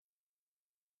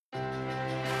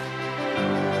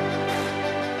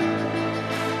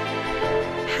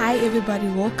Hi everybody,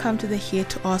 welcome to the Here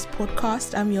to Ask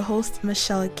podcast. I'm your host,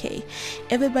 Michelle K.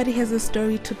 Everybody has a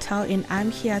story to tell and I'm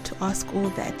here to ask all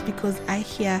that because I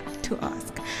here to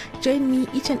ask. Join me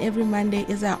each and every Monday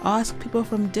as I ask people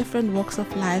from different walks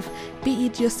of life, be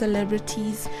it your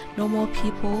celebrities, normal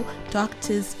people,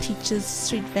 doctors, teachers,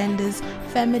 street vendors,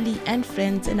 family and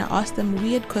friends, and I ask them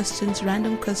weird questions,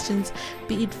 random questions,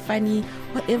 be it funny,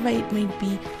 whatever it may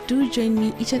be. Do join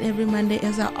me each and every Monday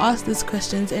as I ask these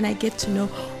questions and I get to know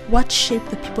what shaped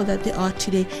the people that they are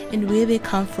today and where they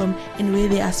come from and where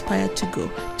they aspire to go.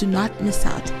 Do not miss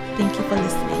out. Thank you for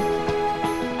listening.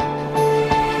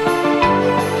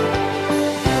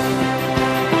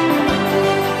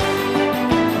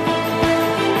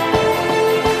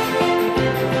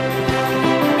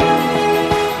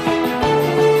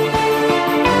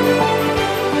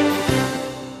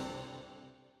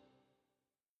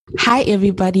 Hi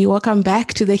everybody, welcome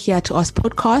back to the Here to Ask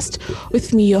podcast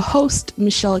with me, your host,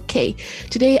 Michelle K.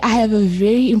 Today I have a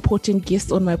very important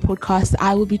guest on my podcast.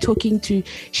 I will be talking to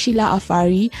Sheila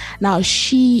Afari. Now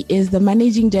she is the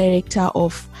managing director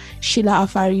of Sheila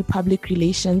Afari Public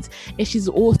Relations, and she's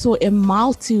also a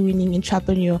multi-winning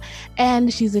entrepreneur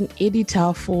and she's an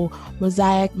editor for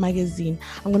Mosaic magazine.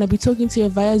 I'm going to be talking to her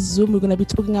via Zoom. We're going to be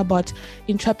talking about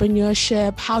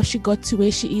entrepreneurship, how she got to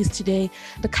where she is today,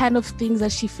 the kind of things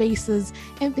that she faces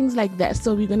and things like that.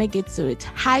 So we're going to get to it.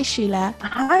 Hi Sheila.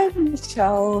 Hi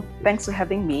Michelle, thanks for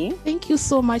having me. Thank you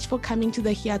so much for coming to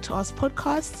the Here to Ask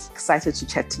podcast. Excited to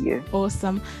chat to you.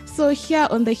 Awesome. So here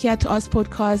on the Here to Ask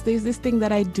podcast, there's this thing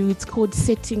that I do. It's called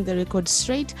setting the record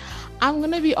straight. I'm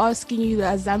going to be asking you the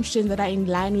assumptions that are in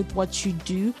line with what you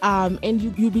do. And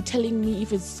you'll be telling me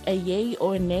if it's a yay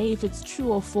or a nay, if it's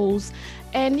true or false.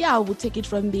 And yeah, we'll take it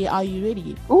from there. Are you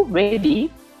ready? Oh,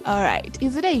 ready. All right.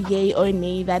 Is it a yay or a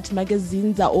nay that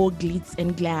magazines are all glitz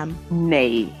and glam?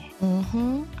 Nay.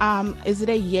 Is it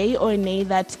a yay or a nay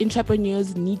that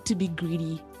entrepreneurs need to be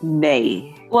greedy?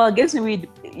 Nay. Well, I guess we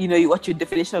what your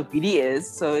definition of greedy is.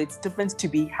 So it's different to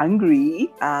be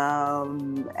hungry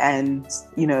and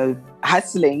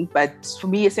hustling. But for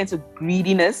me, a sense of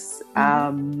greediness,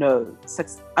 no.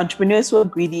 Entrepreneurs who are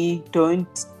greedy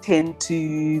don't tend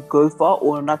to go far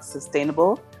or not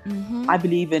sustainable. I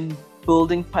believe in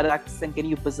building products and getting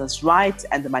your business right,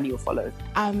 and the money will follow.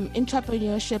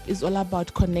 Entrepreneurship is all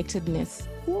about connectedness.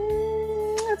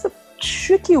 That's a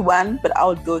tricky one, but I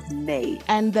would go with nay.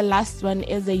 And the last one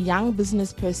is, a young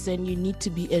business person, you need to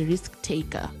be a risk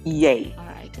taker. Yay. All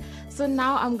right. So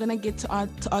now I'm going to get to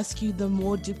ask you the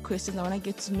more deep questions. I want to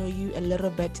get to know you a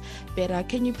little bit better.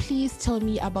 Can you please tell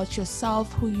me about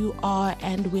yourself, who you are,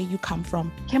 and where you come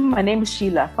from? Okay, my name is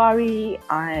Sheila Afari.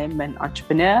 I'm an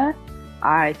entrepreneur.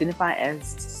 I identify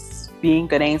as being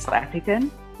Ghanaian South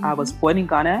African. I was born in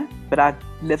Ghana, but I've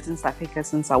lived in South Africa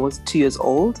since I was 2 years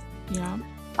old. Yeah.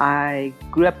 I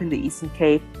grew up in the Eastern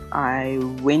Cape. I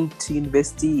went to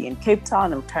university in Cape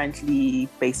Town. I'm currently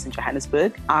based in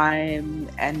Johannesburg. I'm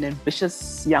an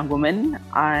ambitious young woman.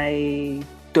 I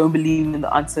don't believe in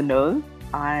the answer no.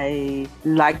 I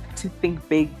like to think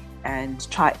big and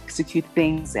try to execute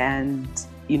things, and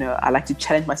I like to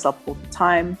challenge myself all the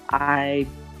time. I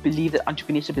believe that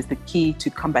entrepreneurship is the key to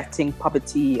combating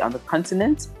poverty on the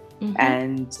continent.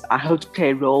 And I hope to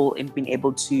play a role in being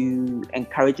able to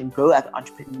encourage and grow other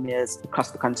entrepreneurs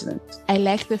across the continent. I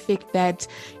like the fact that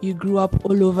you grew up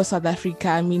all over South Africa.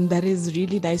 I mean, that is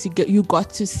really nice. You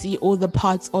got to see all the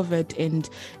parts of it and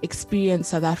experience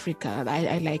South Africa.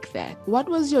 I like that. What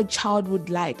was your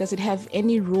childhood like? Does it have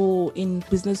any role in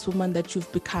businesswoman that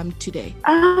you've become today?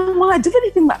 Well, I definitely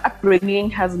think my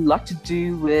upbringing has a lot to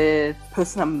do with the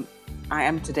person I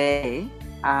am today.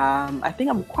 I think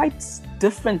I'm quite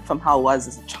different from how I was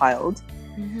as a child.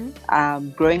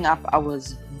 Growing up, I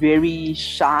was very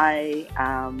shy,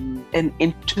 an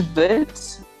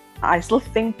introvert. I still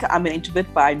think I'm an introvert,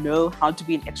 but I know how to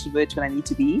be an extrovert when I need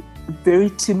to be. Very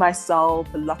to myself,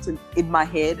 a lot in my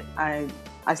head. I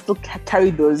still carry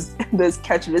those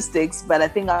characteristics, but I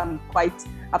think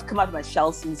I've come out of my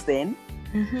shell since then.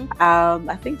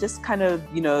 I think just kind of,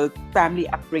 family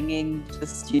upbringing,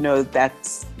 just,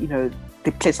 that's, they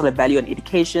place a lot of value on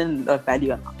education, a lot of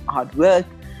value on hard work,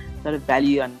 a lot of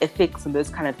value on ethics and those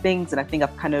kind of things. And I think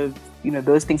I've kind of,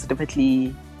 those things are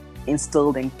definitely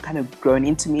instilled and kind of grown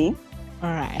into me.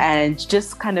 All right. And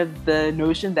just kind of the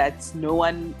notion that no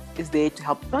one is there to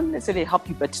help, not necessarily help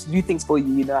you, but to do things for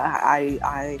you.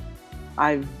 I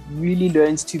really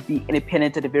learned to be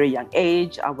independent at a very young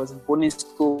age. I was born in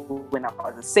school when I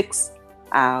was 6.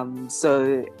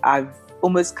 So I've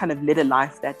almost kind of led a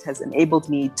life that has enabled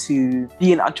me to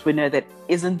be an entrepreneur that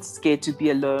isn't scared to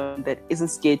be alone, that isn't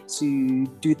scared to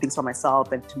do things for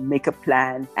myself and to make a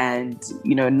plan and,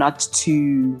 not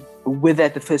to wither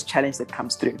at the first challenge that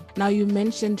comes through. Now, you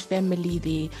mentioned family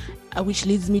there, which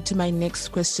leads me to my next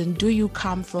question. Do you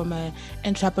come from an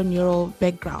entrepreneurial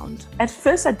background? At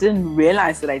first, I didn't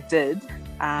realize that I did.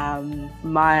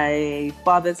 My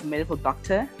father's a medical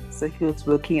doctor, so he was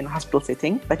working in a hospital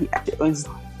setting, but he actually owns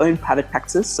his own private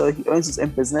practice, so he owns his own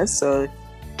business. So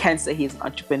can say he's an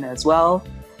entrepreneur as well.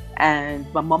 And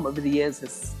my mom over the years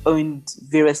has owned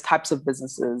various types of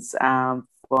businesses,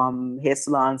 from hair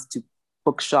salons to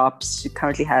bookshops. She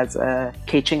currently has a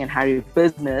catering and Harry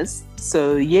business.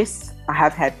 So yes, I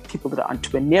have had people that are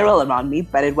entrepreneurial around me,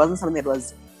 but it wasn't something that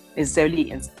was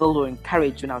necessarily instilled or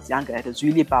encouraged when I was younger. It was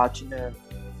really about,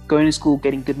 going to school,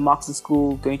 getting good marks in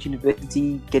school, going to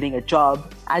university, getting a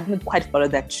job. I didn't quite follow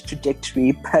that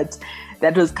trajectory, but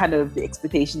that was kind of the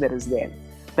expectation that was there.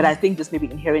 But I think just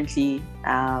maybe inherently,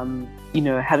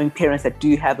 having parents that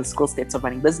do have the skill sets of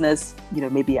running business,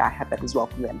 maybe I have that as well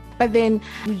from them. But then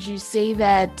would you say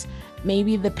that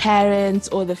maybe the parents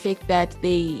or the fact that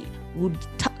they would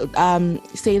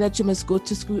say that you must go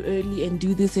to school early and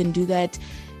do this and do that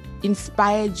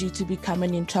inspired you to become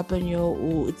an entrepreneur,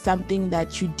 or it's something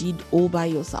that you did all by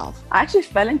yourself? I actually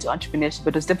fell into entrepreneurship,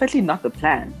 but it was definitely not the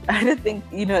plan. I don't think,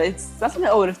 it's not something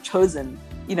I would have chosen.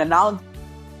 Now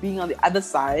being on the other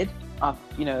side of,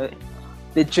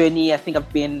 the journey, I think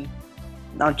I've been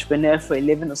an entrepreneur for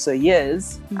 11 or so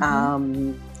years.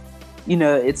 Mm-hmm.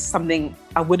 It's something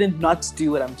I wouldn't not do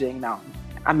what I'm doing now.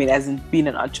 I mean, as in being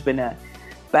an entrepreneur,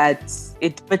 but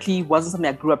it definitely wasn't something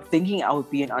I grew up thinking I would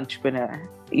be an entrepreneur.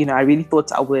 I really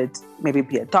thought I would maybe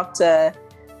be a doctor.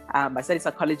 I studied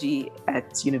psychology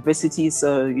at university,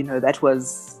 so that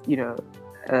was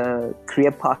a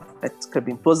career path that could have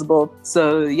been plausible.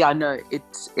 So yeah, no,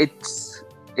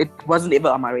 it wasn't ever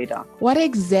on my radar. What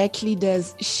exactly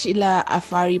does Sheila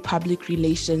Afari Public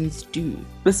Relations do?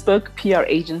 Bespoke PR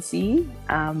agency.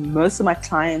 Most of my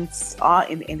clients are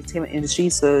in the entertainment industry,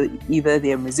 so either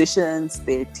they're musicians,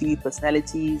 they're TV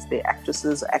personalities, they're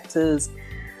actresses or actors.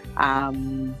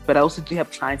 But I also do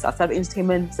have clients outside of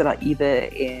entertainment that are either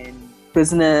in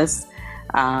business,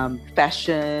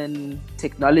 fashion,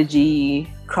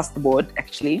 technology, across the board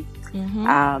actually.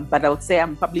 Mm-hmm. But I would say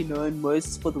I'm probably known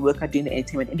most for the work I do in the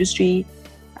entertainment industry.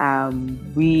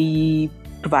 We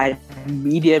provide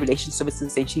media relations services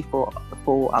essentially for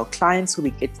our clients, so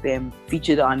we get them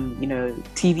featured on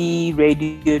TV,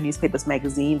 radio, newspapers,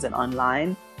 magazines, and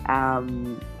online.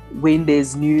 When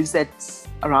there's news that's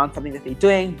around something that they're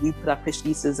doing, we put up press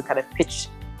releases and kind of pitch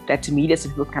that to media so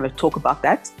people kind of talk about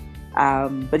that.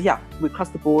 But yeah, we across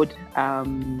the board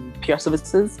PR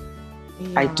services.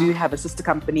 Yeah. I do have a sister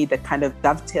company that kind of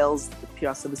dovetails the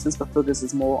PR services, but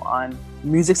focuses more on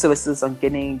music services, on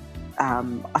getting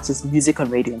artists music on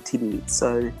radio and TV.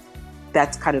 So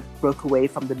that kind of broke away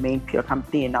from the main PR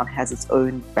company and now has its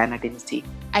own brand identity.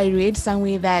 I read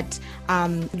somewhere that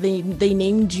they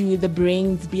named you the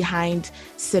brains behind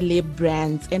celeb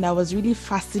brands, and I was really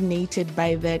fascinated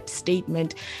by that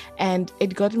statement. And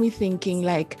it got me thinking,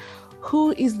 like,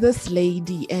 who is this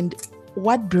lady and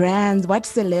what brands, what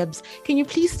celebs? Can you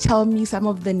please tell me some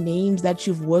of the names that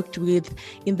you've worked with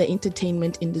in the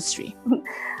entertainment industry?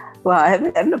 Well, I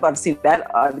don't know if I've seen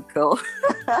that article.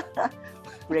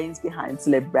 Brains behind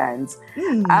celeb brands.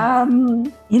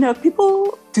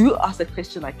 People do ask that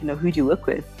question, like, who do you work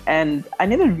with? And I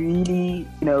never really,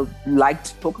 liked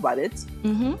to talk about it.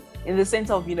 Mm-hmm. In the sense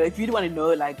of, if you want to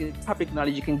know, like, it's public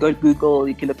knowledge, you can go to Google,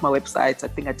 you can look at my website. I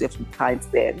think I do have some clients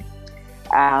there.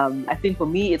 I think for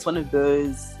me, it's one of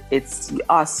those, you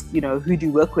ask, who do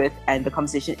you work with? And the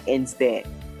conversation ends there.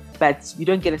 But you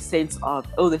don't get a sense of,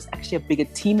 there's actually a bigger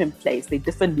team in place. They're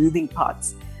different moving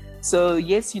parts. So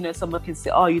yes, someone can say,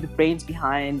 you're the brains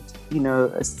behind,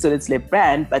 a certain celeb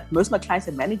brand, but most of my clients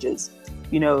are managers,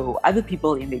 other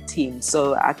people in their team.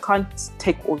 So I can't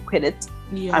take all credit.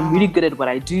 Yeah. I'm really good at what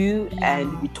I do. Yeah.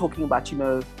 And we're talking about,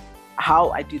 how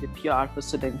I do the PR for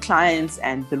certain clients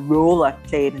and the role I've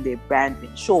played in their brand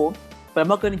being sure. But I'm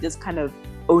not going to just kind of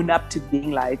own up to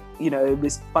being like,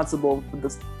 responsible for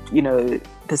this,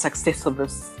 the success of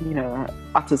this,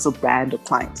 artist or brand or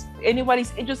client.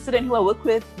 Anybody's interested in who I work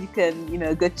with, you can,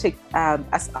 go check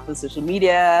us out on social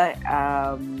media.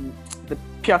 The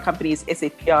PR company is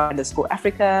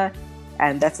SAPR_Africa,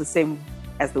 and that's the same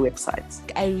as the website.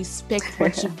 I respect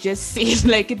what you've just said.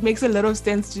 Like, it makes a lot of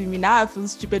sense to me. Now I feel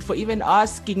stupid for even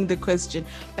asking the question.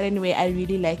 But anyway, I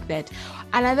really like that.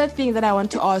 Another thing that I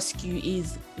want to ask you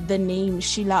is the name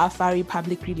Sheila Afari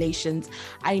Public Relations.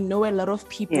 I know a lot of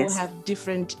people have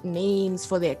different names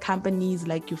for their companies,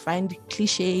 like you find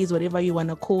cliches, whatever you want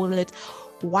to call it.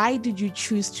 Why did you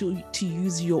choose to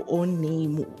use your own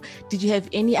name? Did you have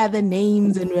any other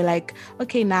names and we're like,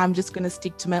 okay, now I'm just going to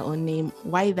stick to my own name?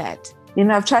 Why that?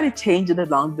 I've tried to change it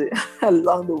along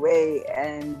the way,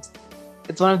 and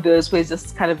it's one of those where it's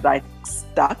just kind of like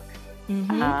stuck.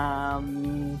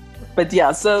 But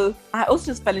yeah, so I also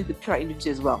just fell into the PR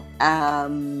industry as well.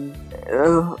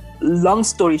 Long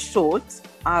story short,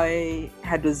 I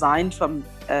had resigned from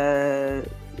a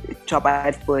job I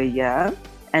had for a year,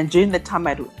 and during that time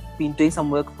I'd been doing some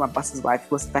work for my boss's wife,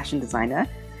 who was a fashion designer,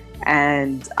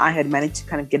 and I had managed to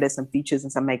kind of get her some features in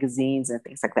some magazines and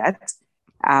things like that.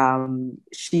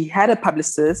 She had a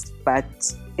publicist,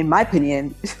 but in my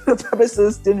opinion, the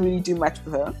publicist didn't really do much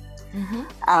for her.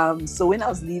 So when I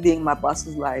was leaving, my boss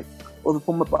was like, or the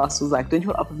former boss was like, don't you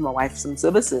want to offer my wife some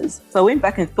services? So I went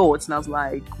back and thought, and I was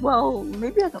like, well,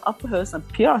 maybe I can offer her some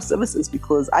PR services,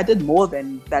 because I did more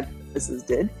than that business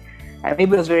did. And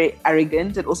maybe I was very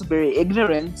arrogant and also very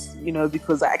ignorant,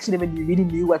 because I actually never really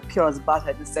knew what PR was about. I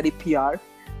had to study PR,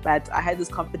 but I had this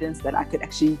confidence that I could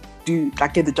actually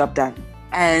get the job done.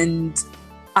 And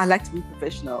I like to be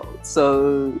professional.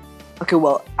 So,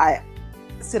 I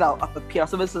said I'll offer PR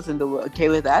services, and they were okay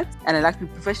with that. And I like to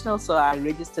be professional, so I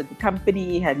registered the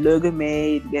company, had logo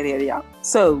made, yada.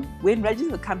 So when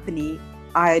registering the company,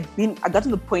 I got to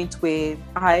the point where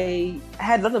I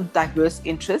had a lot of diverse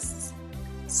interests.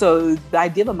 So the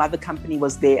idea of a mother company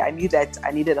was there. I knew that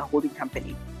I needed a holding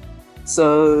company.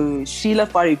 So Sheila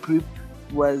Afari Group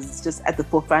was just at the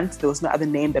forefront. There was no other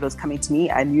name that was coming to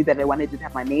me. I knew that I wanted to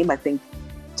have my name. I think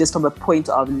just from a point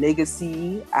of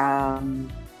legacy,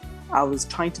 I was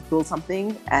trying to build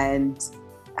something, and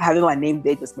having my name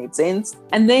there just made sense.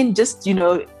 And then just,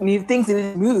 things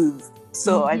didn't move.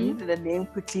 So I needed a name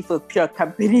quickly for a PR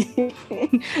company.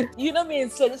 You know what I mean?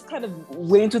 So I just kind of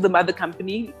went to the mother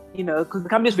company, because the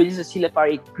company was registered as Sheila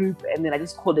Afari Group, and then I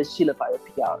just called it Sheila Afari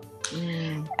PR.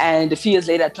 And a few years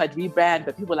later, I tried to rebrand,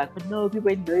 but people were like, but no,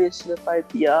 people know you're Sheila Afari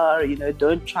PR,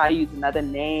 don't try use another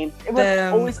name.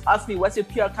 Everyone always asks me, what's your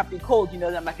PR company called?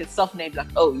 I'm like, it's self-named, like,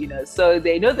 so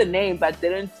they know the name, but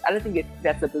I don't think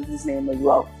that's a business name as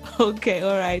well. Okay,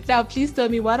 all right. Now, please tell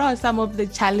me, what are some of the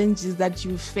challenges that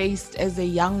you faced as a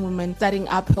young woman starting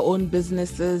up her own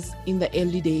businesses in the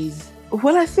early days?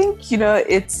 Well, I think,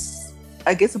 it's,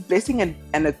 I guess, a blessing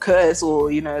and a curse, or,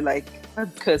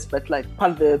 not curse, but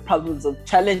part of the problems of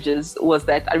challenges was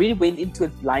that I really went into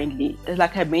it blindly.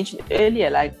 Like I mentioned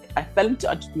earlier, I fell into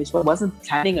entrepreneurship. I wasn't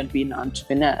planning on being an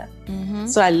entrepreneur.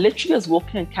 So I literally was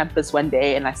walking on campus one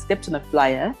day, and I stepped on a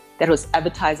flyer that was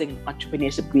advertising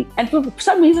Entrepreneurship Week. And for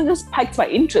some reason, it just piqued my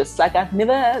interest. I've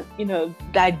never, the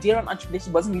idea of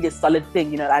entrepreneurship wasn't really a solid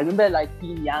thing. I remember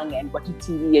being young and watching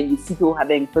TV, and you see people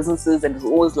having businesses, and it's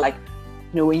always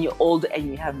when you're older and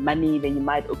you have money, then you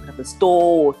might open up a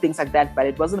store or things like that. But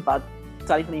it wasn't about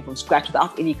starting something from scratch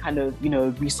without any kind of,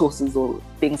 resources or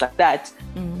things like that.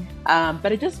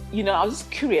 But it just, I was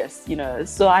just curious,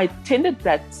 So I attended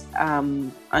that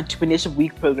Entrepreneurship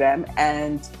Week program,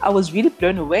 and I was really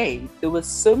blown away. There were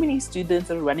so many students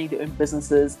that were running their own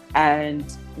businesses and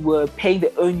were paying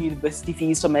their own university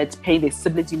fees from it, paying their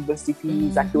siblings' university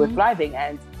fees, they were thriving.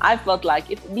 And I felt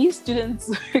like, if these students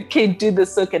can do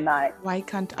this, so can I. Why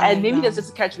can't I? And maybe that's just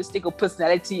a characteristic or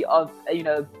personality of,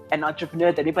 an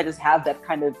entrepreneur, that if I just have that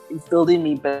kind of instilled in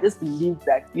me, but I just believe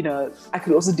that, I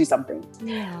could also do something.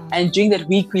 Yeah. And during that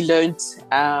week, we learned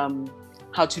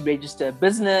how to register a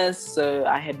business. So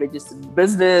I had registered a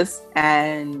business,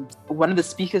 and one of the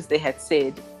speakers, they had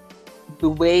said, the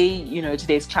way,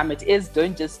 today's climate is,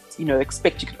 don't just,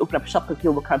 expect you can open up a shop and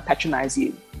people will come patronize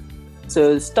you.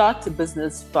 So start a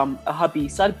business from a hobby,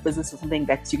 start a business for something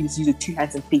that you can just use with 2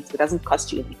 hands and feet, so it doesn't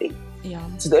cost you anything. Yeah.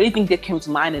 So the only thing that came to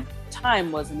mind at the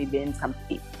time was an events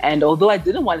company. And although I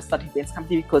didn't want to start an events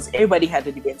company because everybody had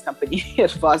an events company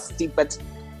at varsity, but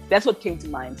that's what came to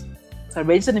mind. So I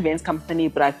registered an events company,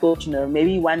 but I thought,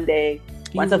 maybe one day,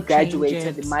 once I've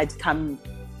graduated, it might come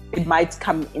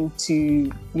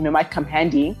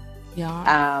handy.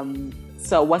 Yeah.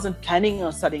 So I wasn't planning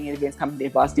on starting an events company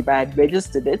at varsity, but I had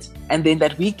registered it. And then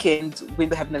that weekend, when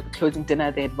they were having a closing dinner,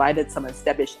 they invited some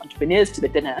established entrepreneurs to the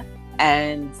dinner.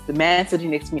 And the man sitting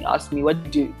next to me asked me, what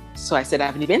do you do? So I said, I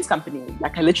have an events company.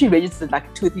 I literally registered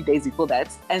 2 or 3 days before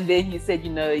that. And then he said,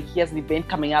 he has an event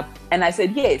coming up. And I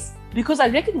said, yes. because I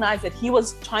recognized that he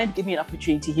was trying to give me an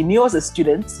opportunity. He knew I was a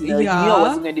student. He knew I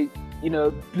wasn't going to,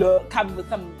 come with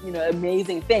some,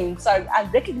 amazing thing. So I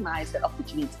recognized that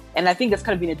opportunity. And I think that's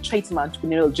kind of been a trait in my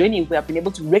entrepreneurial journey, where I've been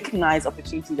able to recognize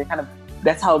opportunities and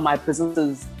that's how all my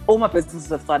businesses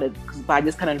have started, by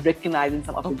just kind of recognizing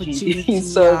some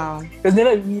opportunities. So there's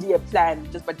never really a plan,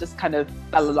 just kind of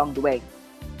fell along the way.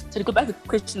 So to go back to the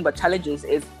question about challenges,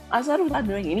 is I started without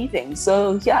knowing anything.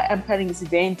 So yeah, I'm planning this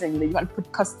event, and you want to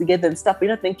put costs together and stuff. But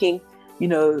you're not thinking,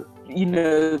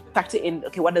 factor in,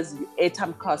 okay, what does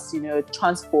airtime cost?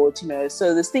 Transport.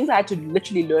 So there's things I had to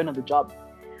literally learn on the job.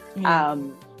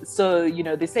 So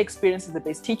they say experience is the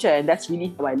best teacher, and that's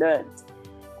really how I learned.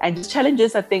 And just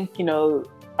challenges, I think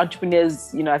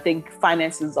entrepreneurs, I think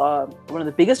finances are one of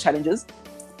the biggest challenges.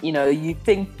 You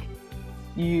think.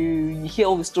 You hear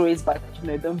all the stories about,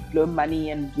 don't blow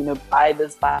money and, buy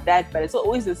this, buy that. But it's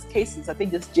always those cases, I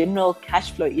think, just general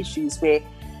cash flow issues where,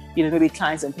 maybe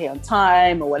clients don't pay on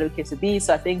time or whatever the case would be.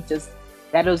 So I think just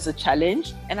that was a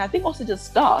challenge. And I think also just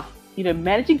staff,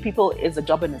 managing people is a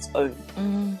job in its own.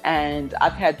 And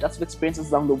I've had lots of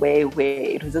experiences along the way where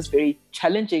it was just very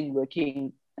challenging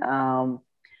working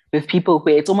with people,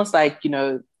 where it's almost like,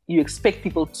 you expect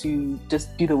people to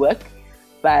just do the work.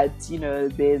 But,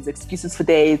 there's excuses for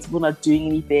days, we're not doing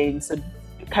anything. So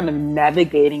kind of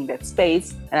navigating that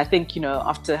space. And I think,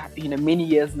 after, many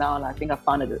years now, and I think I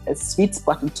found it a sweet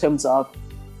spot in terms of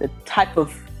the type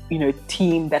of,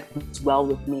 team that works well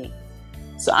with me.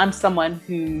 So I'm someone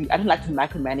who, I don't like to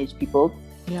micromanage people.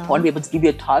 I want to be able to give you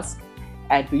a task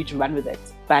and for you to run with it.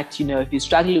 But, if you're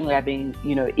struggling or having,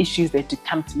 issues, then to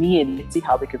come to me and let's see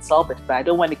how we can solve it. But I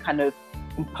don't want to kind of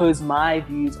impose my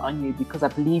views on you, because I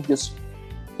believe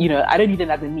I don't need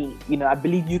another me. I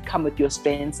believe you come with your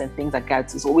strengths and things like that.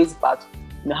 So it's always about,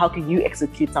 how can you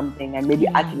execute something, and maybe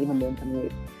I can even learn from you.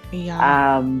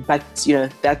 But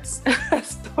that's a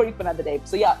story for another day.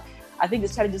 So yeah, I think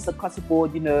there's challenges across the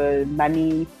board.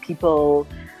 Money, people,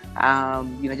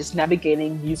 just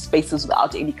navigating new spaces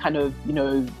without any kind of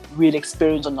real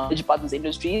experience or knowledge about those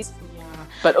industries.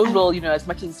 But overall, as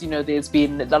much as there's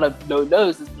been a lot of low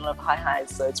lows, there's been a lot of high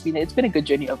highs. So it's been a good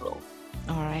journey overall.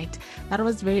 All right. That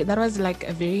was like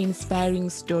a very inspiring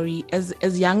story.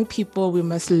 As young people, we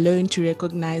must learn to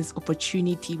recognize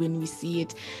opportunity when we see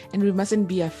it, and we mustn't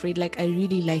be afraid. Like, I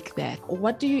really like that.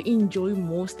 What do you enjoy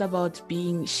most about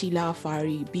being Sheila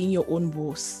Afari, being your own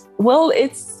boss? Well,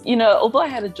 it's, although I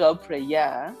had a job for a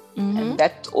year, and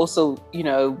that also,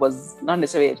 was not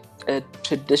necessarily a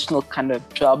traditional kind of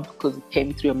job, because it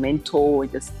came through a mentor,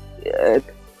 just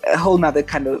a whole nother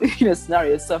kind of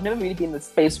scenario. So I've never really been in the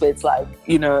space where it's like,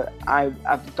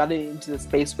 I've gotten into the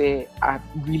space where I've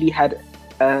really had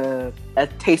a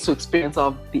taste or experience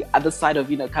of the other side of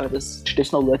kind of this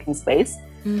traditional working space.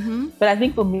 But I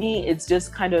think for me, it's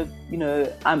just kind of,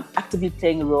 I'm actively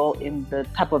playing a role in the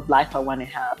type of life I want to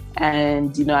have.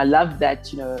 And, I love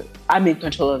that, I'm in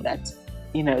control of that.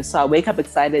 So I wake up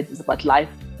excited. It's about life,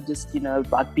 just,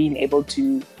 about being able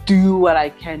to do what I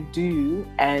can do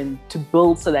and to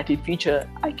build so that in future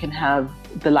I can have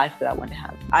the life that I want to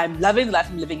have. I'm loving the life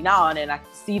I'm living now, and I can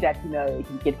see that, it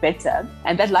can get better.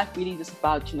 And that life really is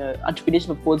about, entrepreneurship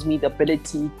affords me the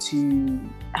ability to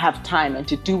have time and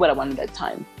to do what I want at that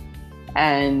time.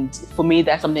 And for me,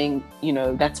 that's something,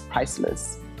 that's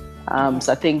priceless.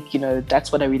 So I think,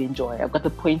 that's what I really enjoy. I've got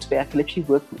the point where I can literally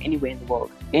work from anywhere in the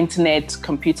world. Internet,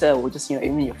 computer, or just,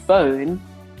 even your phone,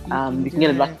 you can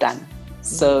get a lot done.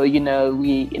 So,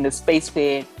 we in a space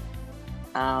where,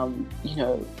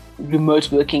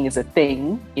 remote working is a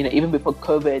thing, even before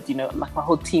COVID, like my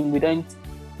whole team, we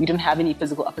don't have any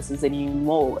physical offices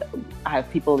anymore. I have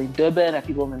people in Durban, I have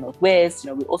people in the Northwest,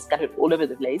 we're all scattered all over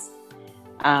the place.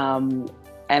 And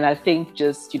I think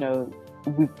just,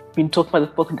 we've been talking about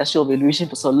the fourth industrial revolution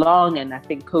for so long, and I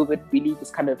think COVID really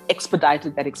just kind of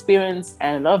expedited that experience.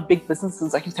 And a lot of big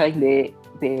businesses are actually telling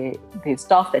their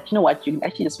staff that, you can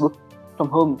actually just work from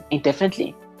home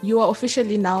indefinitely. You are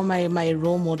officially now my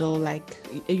role model. Like,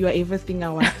 you are everything I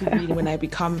want to be when I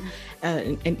become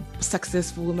a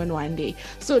successful woman one day.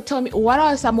 So tell me, what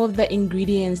are some of the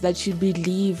ingredients that you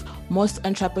believe most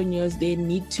entrepreneurs they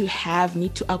need to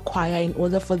acquire in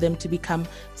order for them to become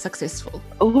successful?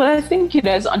 Well, I think,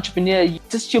 as an entrepreneur,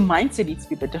 just your mindset needs to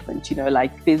be a bit different.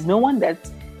 Like, there's no one that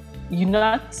you're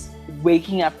not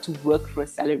waking up to work for a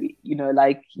salary,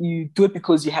 like you do it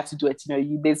because you have to do it.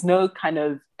 There's no kind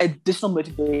of additional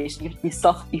motivation. You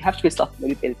have to be a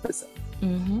self-motivated person.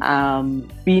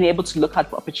 Being able to look out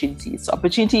for opportunities. So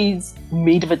opportunities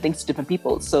mean different things to different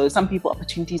people. So some people,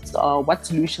 opportunities are, what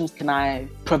solutions can I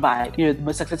provide? The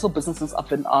most successful businesses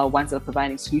often are ones that are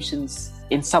providing solutions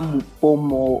in some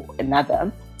form or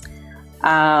another.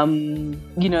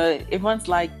 Everyone's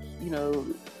like,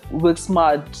 work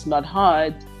smart, not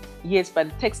hard. Yes, but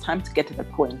it takes time to get to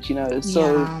that point,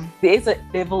 So there is a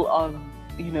level of,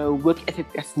 work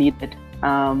ethic that's needed.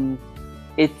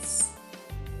 It's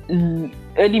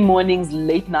early mornings,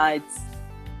 late nights,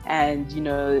 and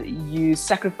you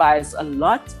sacrifice a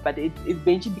lot, but it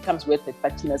eventually becomes worth it.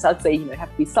 But so I'd say you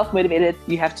have to be self-motivated.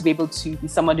 You have to be able to be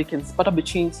someone who can spot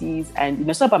opportunities, and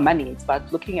it's not about money. It's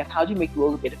about looking at how do you make the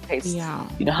world a better place.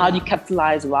 How do you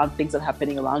capitalize around things that are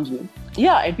happening around you.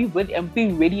 And be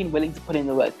ready and willing to put in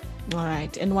the work. All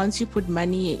right. And once you put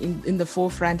money in the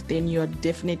forefront, then you're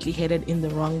definitely headed in the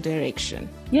wrong direction.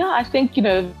 I think things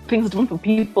are different for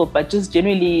people, but just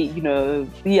generally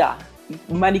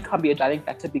money can't be a driving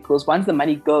factor, because once the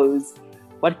money goes,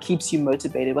 what keeps you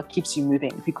motivated, what keeps you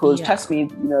moving? Because trust me,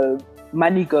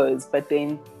 money goes, but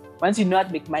then once you know how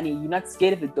to make money, you're not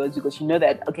scared if it goes, because you know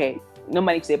that, okay, no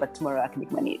money today, but tomorrow I can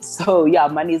make money. So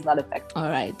money is not a factor. All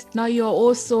right. Now you're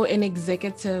also an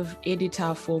executive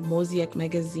editor for Mosaic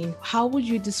magazine. How would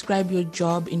you describe your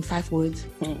job in 5 words?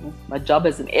 My job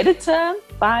as an editor,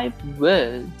 5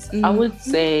 words. I would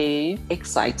say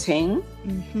exciting,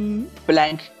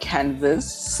 blank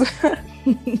canvas,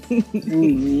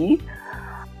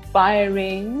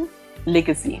 inspiring,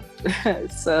 legacy.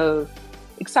 So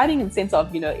exciting in the sense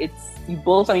of, you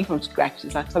build something from scratch.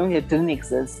 It's like something that didn't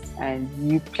exist, and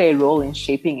you play a role in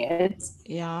shaping it.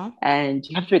 And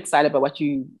you have to be excited about what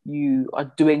you are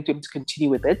doing to be able to continue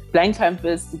with it. Blank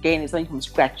canvas, again, is something from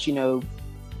scratch.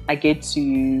 I get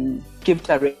to give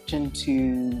direction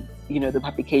to, the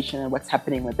publication and what's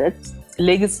happening with it.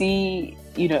 Legacy,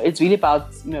 it's really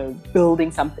about, building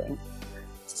something.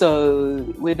 So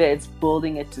whether it's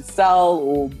building it to sell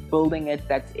or building it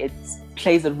that it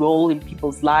plays a role in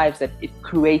people's lives, that it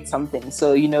creates something.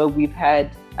 So, we've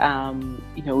had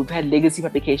legacy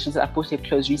publications that unfortunately have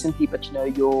closed recently, but,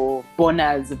 your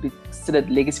Bona is a big considered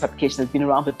legacy publication that's been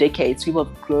around for decades. People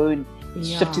have grown,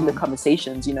 shifting the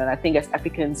conversations, and I think as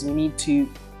Africans, we need to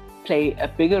play a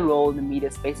bigger role in the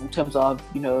media space in terms of,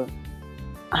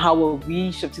 how are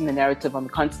we shifting the narrative on the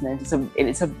continent?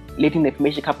 Instead of letting the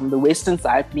information come from the Western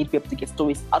side, we need to be able to get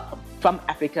stories out from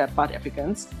Africa about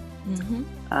Africans.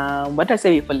 What did I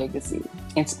say for legacy?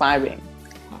 Inspiring.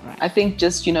 All right. I think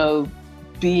just,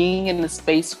 being in a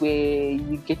space where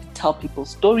you get to tell people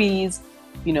stories,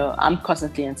 I'm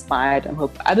constantly inspired. I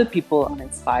hope other people are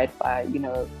inspired by,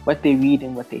 what they read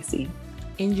and what they see.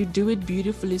 And you do it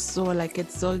beautifully, so like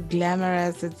it's so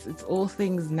glamorous, it's all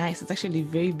things nice. It's actually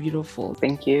very beautiful.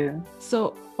 Thank you.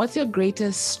 So what's your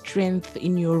greatest strength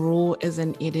in your role as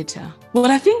an editor? Well,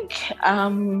 I think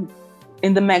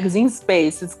in the magazine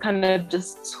space, it's kind of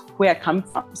just where I come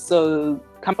from. So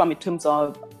come from in terms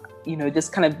of,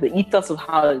 just kind of the ethos of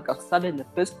how it got started in the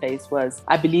first place was,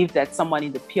 I believe that someone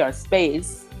in the PR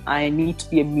space, I need to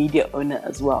be a media owner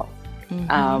as well. So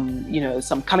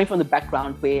I'm coming from the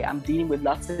background where I'm dealing with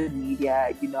lots of media.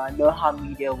 I know how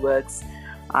media works.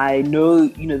 I know,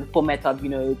 the format of,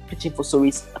 pitching for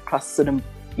stories across certain,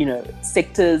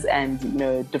 sectors and,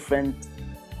 different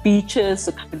features.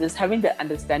 So kind of just having the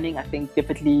understanding, I think,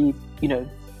 definitely,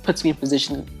 puts me in a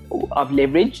position of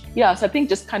leverage. So I think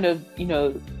just kind of,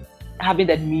 having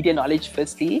that media knowledge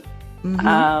firstly.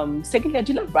 Secondly, I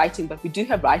do love writing, but we do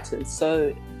have writers.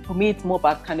 So for me, it's more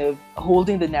about kind of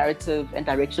holding the narrative and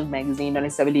direction of the magazine, not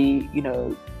necessarily,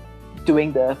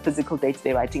 doing the physical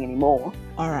day-to-day writing anymore.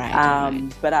 All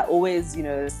right. But I always,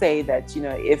 say that,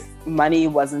 if money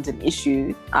wasn't an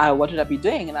issue, what would I be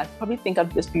doing? And I probably think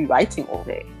I'd just be writing all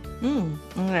day. All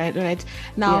right.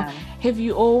 Now, have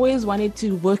you always wanted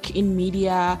to work in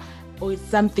media, or it's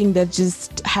something that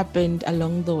just happened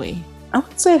along the way? I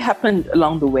would say it happened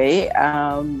along the way.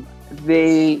 I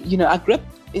grew up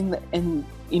in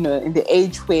the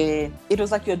age where it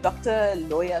was like you're a doctor,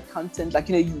 lawyer, accountant, like,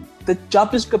 the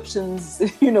job descriptions,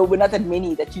 were not that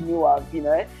many that you knew of,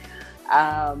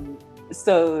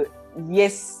 So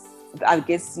yes, I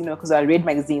guess, because I read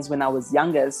magazines when I was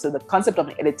younger. So the concept of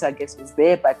an editor, I guess, was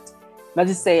there, but not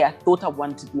to say I thought I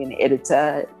wanted to be an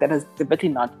editor. That is definitely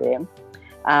not there.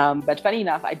 But funny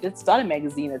enough, I did start a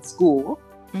magazine at school.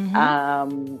 It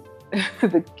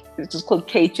was called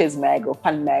K-Ches Mag or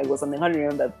Fun Mag or something. I don't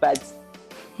remember. But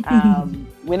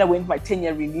when I went for my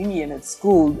 10-year reunion at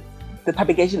school, the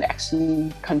publication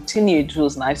actually continued, which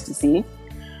was nice to see.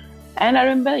 And I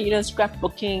remember,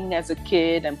 scrapbooking as a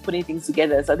kid and putting things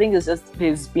together. So I think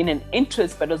there's been an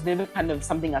interest, but it was never kind of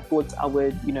something I thought I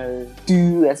would,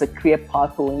 do as a career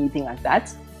path or anything like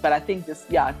that. But I think things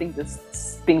are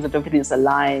definitely just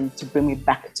aligned to bring me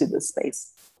back to this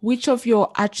space. Which of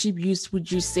your attributes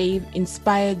would you say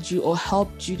inspired you or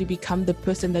helped you to become the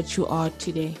person that you are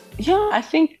today? Yeah, I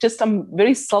think just I'm a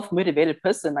very self-motivated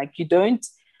person. Like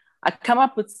I come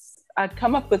up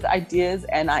with ideas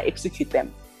and I execute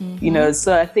them.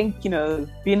 So I think,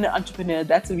 being an entrepreneur,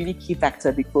 that's a really key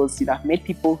factor because, I've met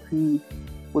people who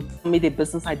would tell me their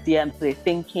business idea and their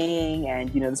thinking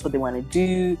and, that's what they want to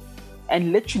do.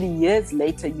 And literally years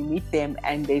later, you meet them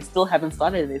and they still haven't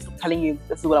started. They're still telling you,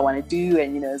 this is what I want to do.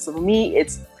 And, so for me,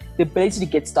 it's the ability to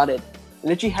get started.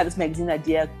 Literally have this magazine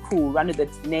idea, cool, run with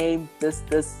its name, this,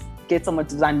 get someone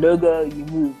to design logo, you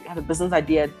move. You have a business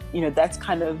idea, that's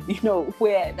kind of,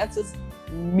 where that's just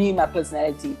me, my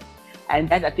personality. And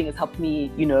that I think has helped me,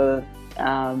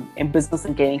 in business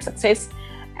and gaining success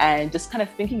and just kind of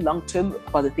thinking long-term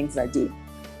about the things that I do.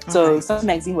 So Success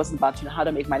Magazine wasn't about, how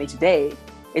to make money today.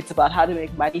 It's about how to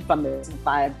make money from this in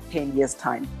 5-10 years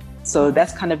time. So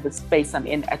that's kind of the space I'm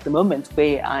in at the moment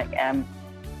where I am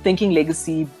thinking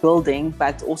legacy building,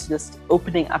 but also just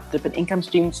opening up different income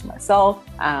streams for myself.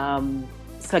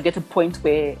 So I get to a point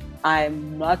where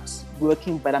I'm not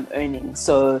working, but I'm earning.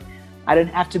 So I don't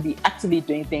have to be actively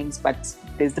doing things, but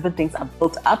there's different things I've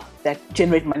built up that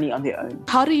generate money on their own.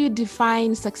 How do you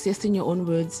define success in your own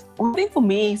words? I think for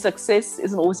me, success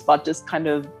isn't always about just kind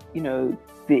of,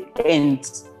 the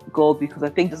end goal, because I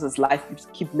think this is life. You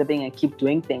just keep living and keep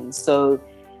doing things. So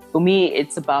for me,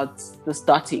 it's about the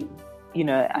starting.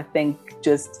 I think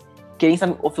just getting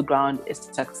something off the ground is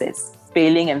success.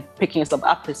 Failing and picking yourself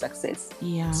up is success.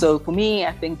 Yeah. So for me,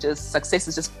 I think just success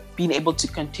is just being able to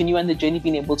continue on the journey,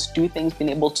 being able to do things, being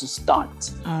able to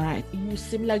start. All right. You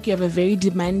seem like you have a very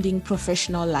demanding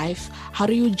professional life. How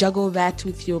do you juggle that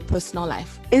with your personal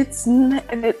life?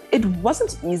 It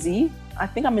wasn't easy. I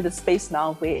think I'm in a space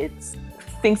now where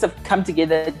things have come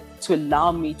together to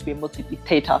allow me to be able to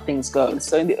dictate how things go.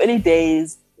 So in the early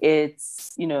days,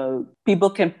 it's, people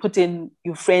can put in,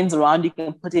 your friends around you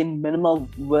can put in minimal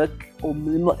work or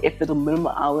minimal effort or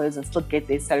minimal hours and still get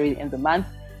their salary at the end of the month.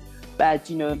 But,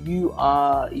 you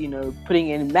are, putting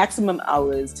in maximum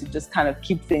hours to just kind of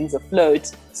keep things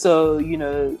afloat. So,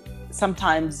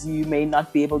 sometimes you may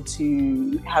not be able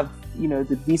to have,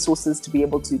 the resources to be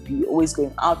able to be always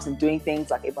going out and doing things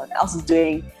like everyone else is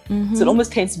doing. Mm-hmm. So it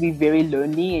almost tends to be very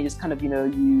lonely and just kind of,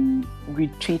 you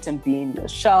retreat and be in your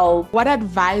shell. What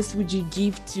advice would you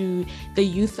give to the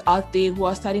youth out there who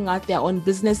are starting out their own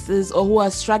businesses or who are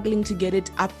struggling to get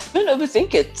it up? Don't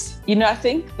overthink it.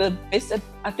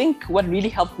 I think what really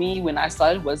helped me when I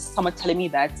started was someone telling me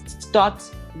that start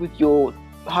with your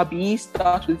hobby,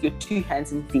 start with your 2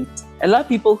 hands and feet. A lot of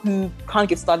people who can't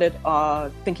get started are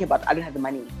thinking about, I don't have the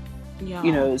money.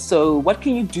 Yeah. So what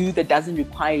can you do that doesn't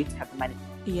require you to have the money?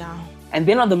 Yeah. And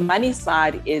then on the money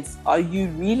side is, are you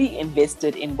really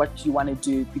invested in what you want to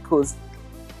do? Because,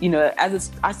 I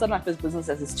started my first business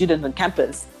as a student on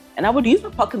campus, and I would use my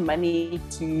pocket money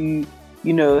to,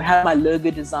 have my logo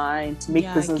designed, to make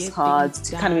business cards,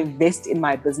 to kind of invest in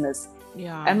my business.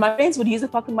 Yeah. And my friends would use the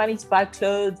pocket money to buy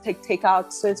clothes, take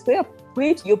out. So it's where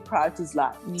your priorities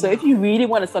lie. Yeah. So if you really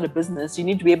want to start a business, you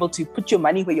need to be able to put your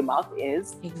money where your mouth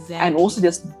is. Exactly. And also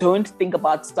just don't think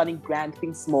about starting grand,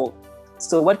 think small.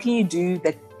 So what can you do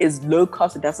that is low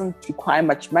cost, it doesn't require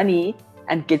much money,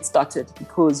 and get started?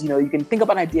 Because, you can think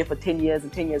about an idea for 10 years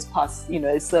and 10 years pass,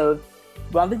 so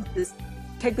rather than just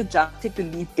take the jump, take the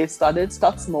leap, get started,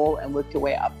 start small and work your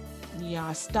way up.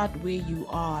 Yeah, start where you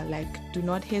are. Do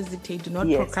not hesitate. Do not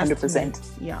procrastinate.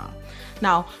 100%. Yeah.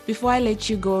 Now, before I let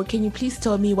you go, can you please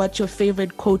tell me what your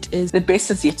favorite quote is? The best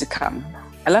is yet to come.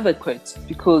 I love that quote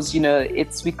because,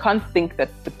 we can't think that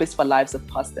the best of our lives have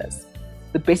passed us.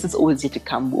 The best is always yet to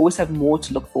come. We always have more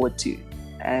to look forward to.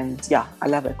 And yeah, I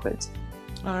love that quote.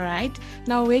 All right.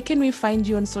 Now, where can we find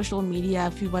you on social media?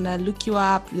 If we want to look you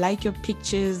up, like your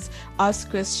pictures, ask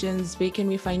questions, where can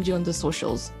we find you on the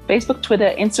socials? Facebook,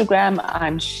 Twitter, Instagram,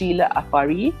 I'm Sheila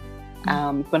Afari. If you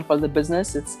want to follow the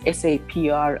business, it's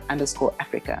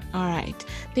SAPR_Africa. All right.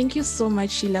 Thank you so much,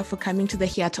 Sheila, for coming to the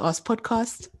Here to Ask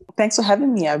podcast. Thanks for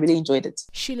having me. I really enjoyed it.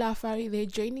 Sheila Afari, they're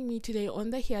joining me today on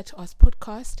the Here to Ask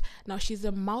podcast. Now, she's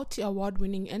a multi-award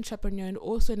winning entrepreneur and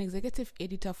also an executive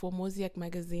editor for Mosaic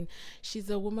magazine. She's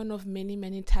a woman of many,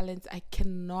 many talents. I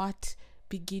cannot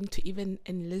begin to even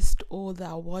enlist all the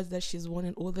awards that she's won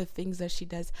and all the things that she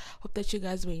does. Hope that you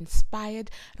guys were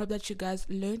inspired. Hope that you guys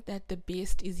learned that the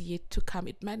best is yet to come.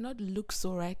 It might not look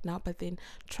so right now, but then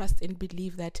trust and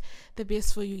believe that the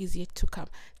best for you is yet to come.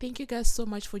 Thank you guys so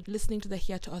much for listening to the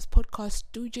Here to Us podcast.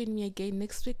 Do join me again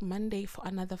next week, Monday, for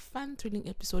another fun, thrilling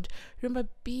episode. Remember,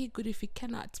 be good if you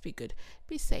cannot be good.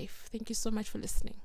 Be safe. Thank you so much for listening.